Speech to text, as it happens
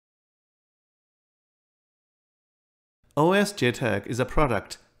OSJTAG is a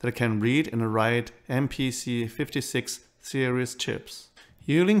product that can read and write MPC56 series chips.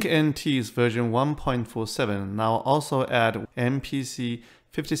 Ulink NT's version 1.47 now also add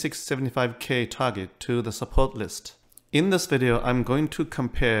MPC5675K target to the support list. In this video, I'm going to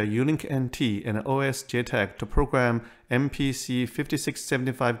compare Ulink NT and OSJTAG to program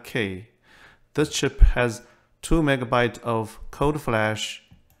MPC5675K. This chip has 2 MB of code flash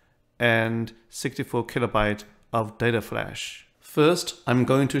and 64 KB of data flash. First, I'm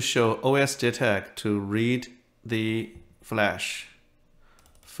going to show OSJTAG to read the flash.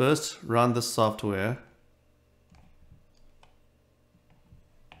 First, run the software.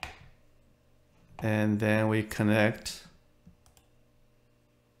 And then we connect.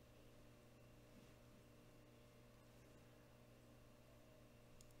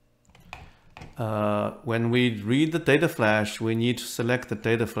 When we read the data flash, we need to select the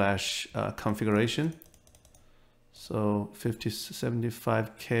data flash configuration. So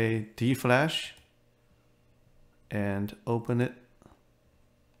 5075K D flash, and open it.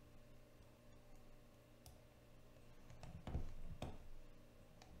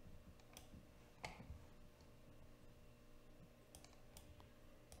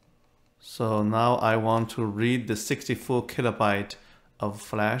 So now I want to read the 64 KB of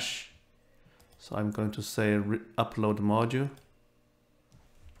flash. So I'm going to say upload module,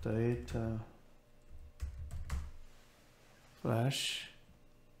 data flash.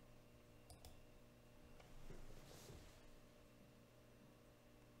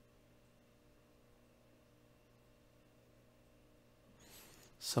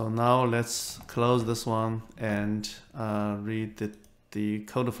 So now let's close this one and read the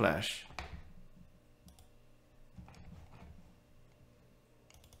code flash.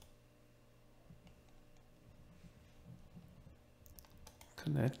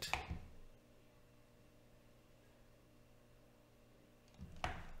 Connect.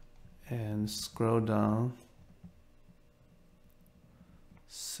 And scroll down.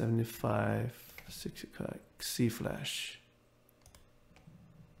 7565 C flash.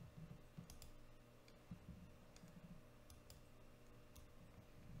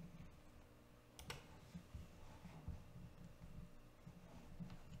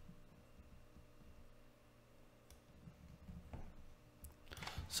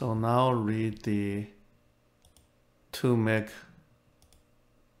 So now read the 2 MB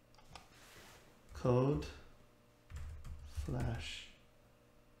code flash.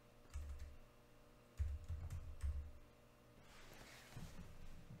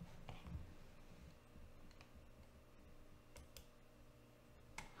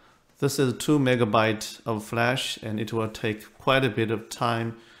 This is 2 MB of flash, and it will take quite a bit of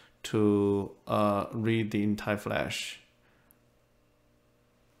time to read the entire flash.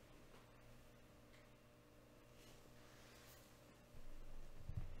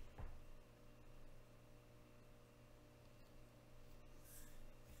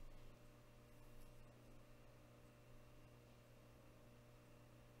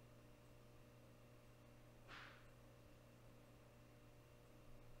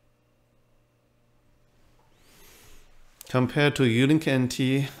 Compared to Ulink NT,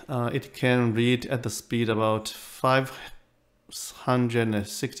 it can read at the speed about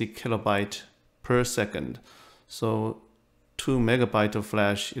 560 KB per second. So 2 MB of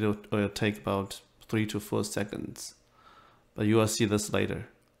flash, it will take about 3 to 4 seconds. But you will see this later.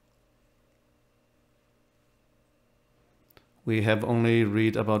 We have only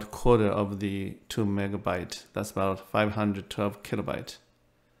read about quarter of the 2 MB. That's about 512 KB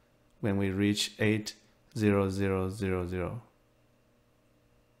when we reach 80000.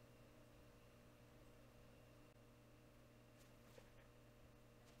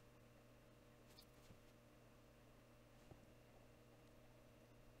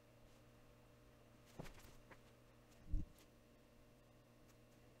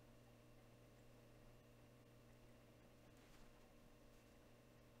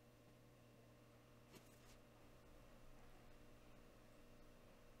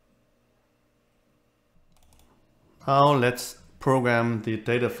 Now let's program the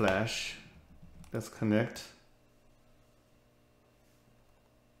data flash. Let's connect.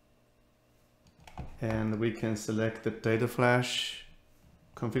 And we can select the data flash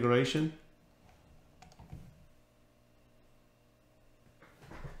configuration.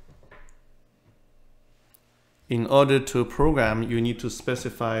 In order to program, you need to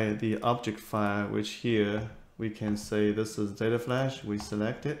specify the object file, which here we can say this is data flash. We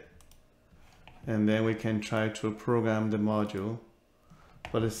select it. And then we can try to program the module.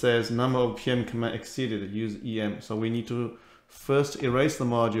 But it says number of PM command exceeded, use EM. So we need to first erase the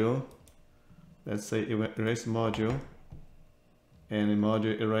module. Let's say erase module. and the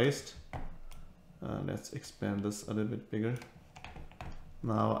module erased. Let's expand this a little bit bigger.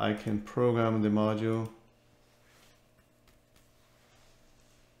 Now I can program the module.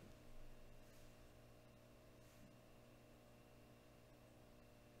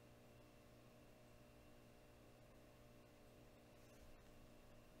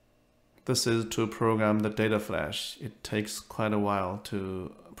 This is to program the data flash. It takes quite a while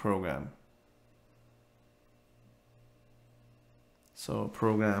to program. So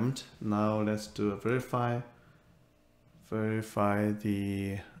programmed. Now let's do a verify. Verify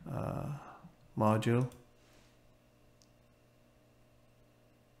the module.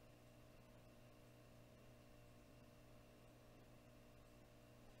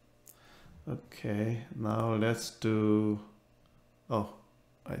 Okay, now let's do, oh,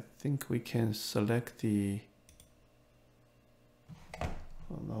 I think we can select the,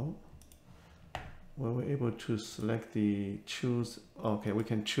 oh no, were we able to select the choose, okay, we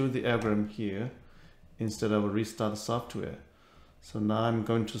can choose the algorithm here instead of restart software. So now I'm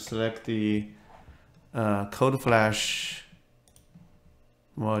going to select the code flash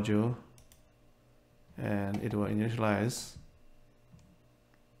module and it will initialize.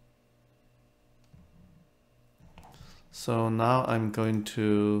 So now I'm going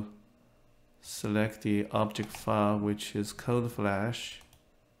to select the object file, which is code flash,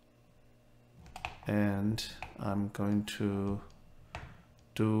 and I'm going to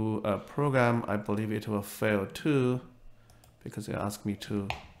do a program. I believe it will fail too because it asked me to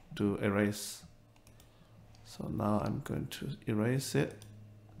do erase. So now I'm going to erase it.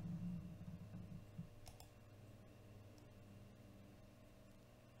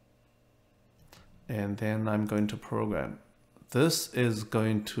 And then I'm going to program. This is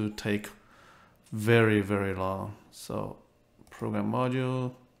going to take very, very long. So program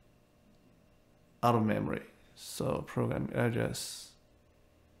module, out of memory. So program address.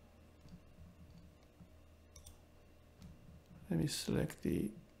 Let me select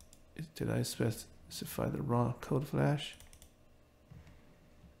the, did I specify the wrong code flash?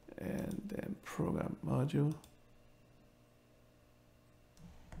 And then program module.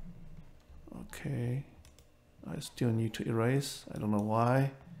 Okay, I still need to erase. I don't know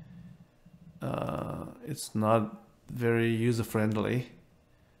why. It's not very user-friendly.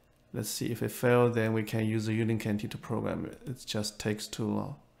 Let's see if it failed, then we can use the Ulink NT to program it. It just takes too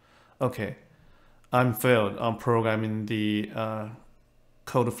long. Okay, I'm failed on programming the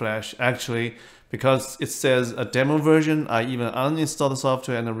code flash. Actually, because it says a demo version, I even uninstalled the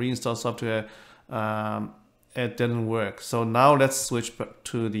software and reinstalled software. It didn't work. So now let's switch back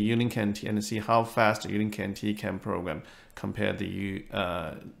to the Ulink NT and see how fast the Ulink NT can program compared to the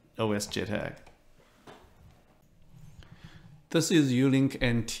OSJTAG. This is Ulink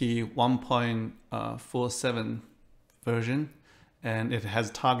NT 1.47 version, and it has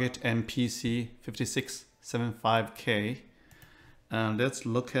target MPC5675K. Let's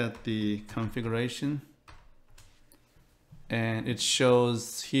look at the configuration. And it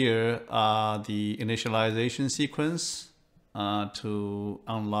shows here the initialization sequence to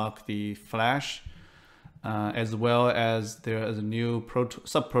unlock the flash, as well as there is a new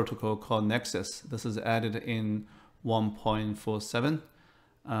sub-protocol called Nexus. This is added in 1.47.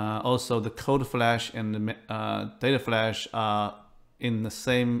 Also, the code flash and the data flash are in the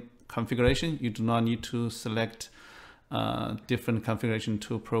same configuration. You do not need to select different configuration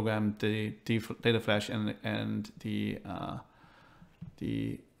to program the data flash and the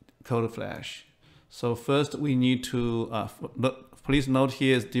code flash. So first we need to, please note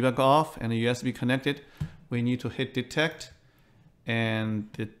here is debug off and the USB connected. We need to hit detect and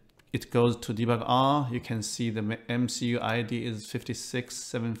it goes to debug on. You can see the MCU ID is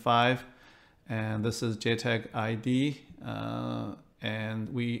 5675 and this is JTAG ID, and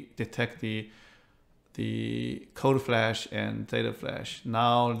we detect the code flash and data flash.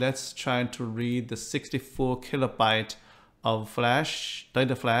 Now let's try to read the 64 kilobyte of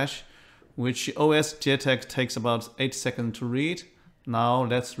data flash, which OSJTAG takes about 8 seconds to read. Now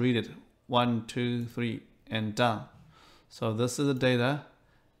let's read it. 1, 2, 3, and done. So this is the data,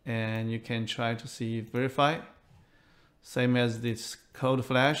 and you can try to see verify. Same as this code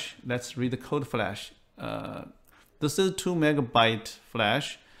flash. Let's read the code flash. This is 2 megabyte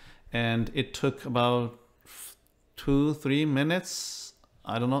flash, and it took about 2-3 minutes.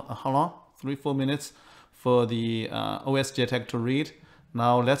 I don't know how long, 3-4 minutes for the OSJTAG to read.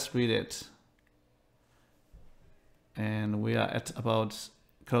 Now let's read it. And we are at about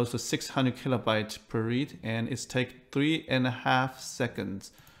close to 600 kilobytes per read, and it's take 3.5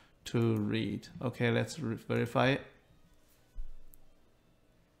 seconds to read. Okay, let's verify it.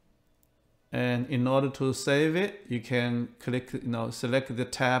 And in order to save it, you can click, select the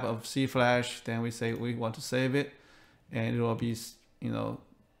tab of C flash. Then we say we want to save it, and it will be,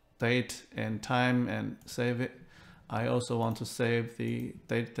 date and time and save it. I also want to save the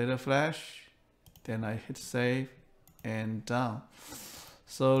data flash. Then I hit save and done.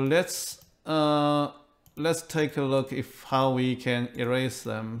 So let's take a look if how we can erase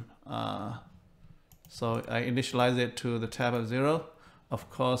them. So I initialize it to the tab of 0. Of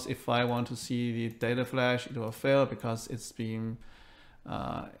course, if I want to see the data flash, it will fail because it's being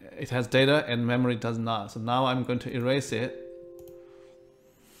it has data and memory does not. So now I'm going to erase it,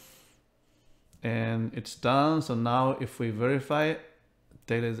 and it's done. So now if we verify it,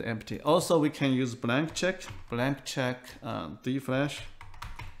 data is empty. Also, we can use blank check D flash,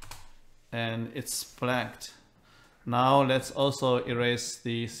 and it's blanked. Now let's also erase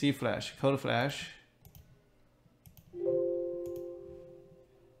the C flash, code flash.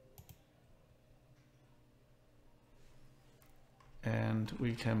 And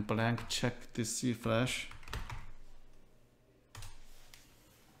we can blank check the C flash.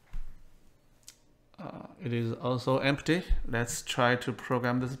 It is also empty. Let's try to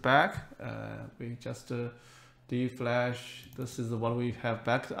program this back. We just D flash. This is what we have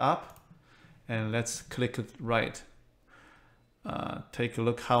backed up, and let's click it right. Take a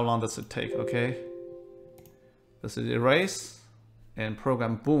look how long does it take. Okay, this is erase and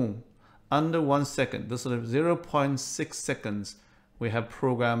program. Boom, under 1 second. This is 0.6 seconds. We have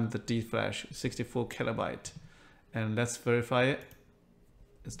programmed the D flash, 64 kilobyte, and let's verify it.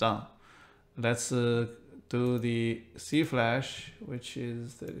 It's done. Let's do the C flash, which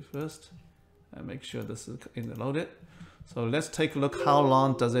is 31st, and make sure this is loaded. So let's take a look how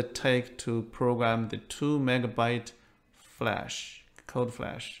long does it take to program the 2 megabyte flash, code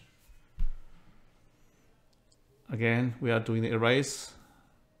flash. Again, we are doing the erase.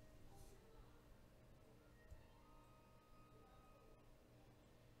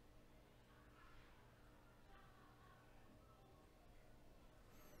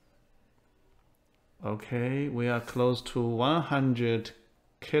 Okay, we are close to 100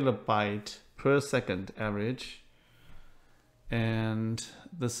 kilobyte per second average. And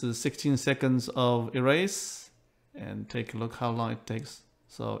this is 16 seconds of erase. And take a look how long it takes.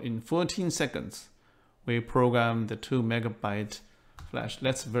 So in 14 seconds, we program the 2 megabyte flash.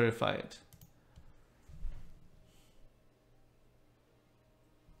 Let's verify it.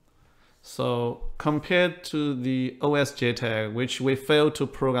 So compared to the OSJTAG, which we failed to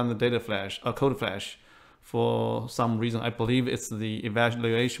program the data flash or code flash for some reason, I believe it's the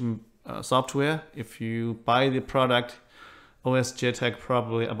evaluation software. If you buy the product, OSJTAG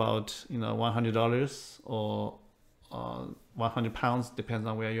probably about $100 or 100 pounds, depends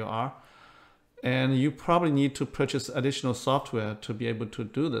on where you are. And you probably need to purchase additional software to be able to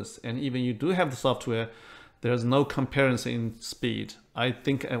do this. And even you do have the software, there's no comparison in speed. I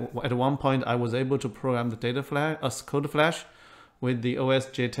think at one point I was able to program the data flash, code flash with the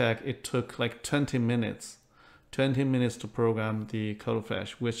OSJTAG. It took like 20 minutes to program the code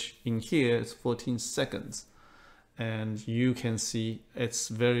flash, which in here is 14 seconds. And you can see it's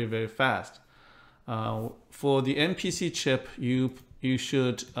very, very fast. For the MPC chip, you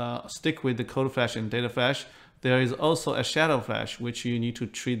should stick with the code flash and data flash. There is also a shadow flash, which you need to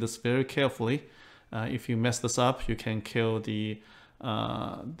treat this very carefully. If you mess this up, you can kill the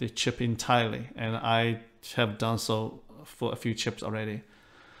chip entirely, and I have done so for a few chips already.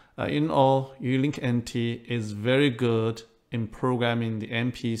 In all, Ulink NT is very good in programming the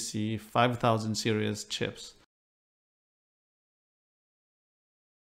MPC 5000 series chips.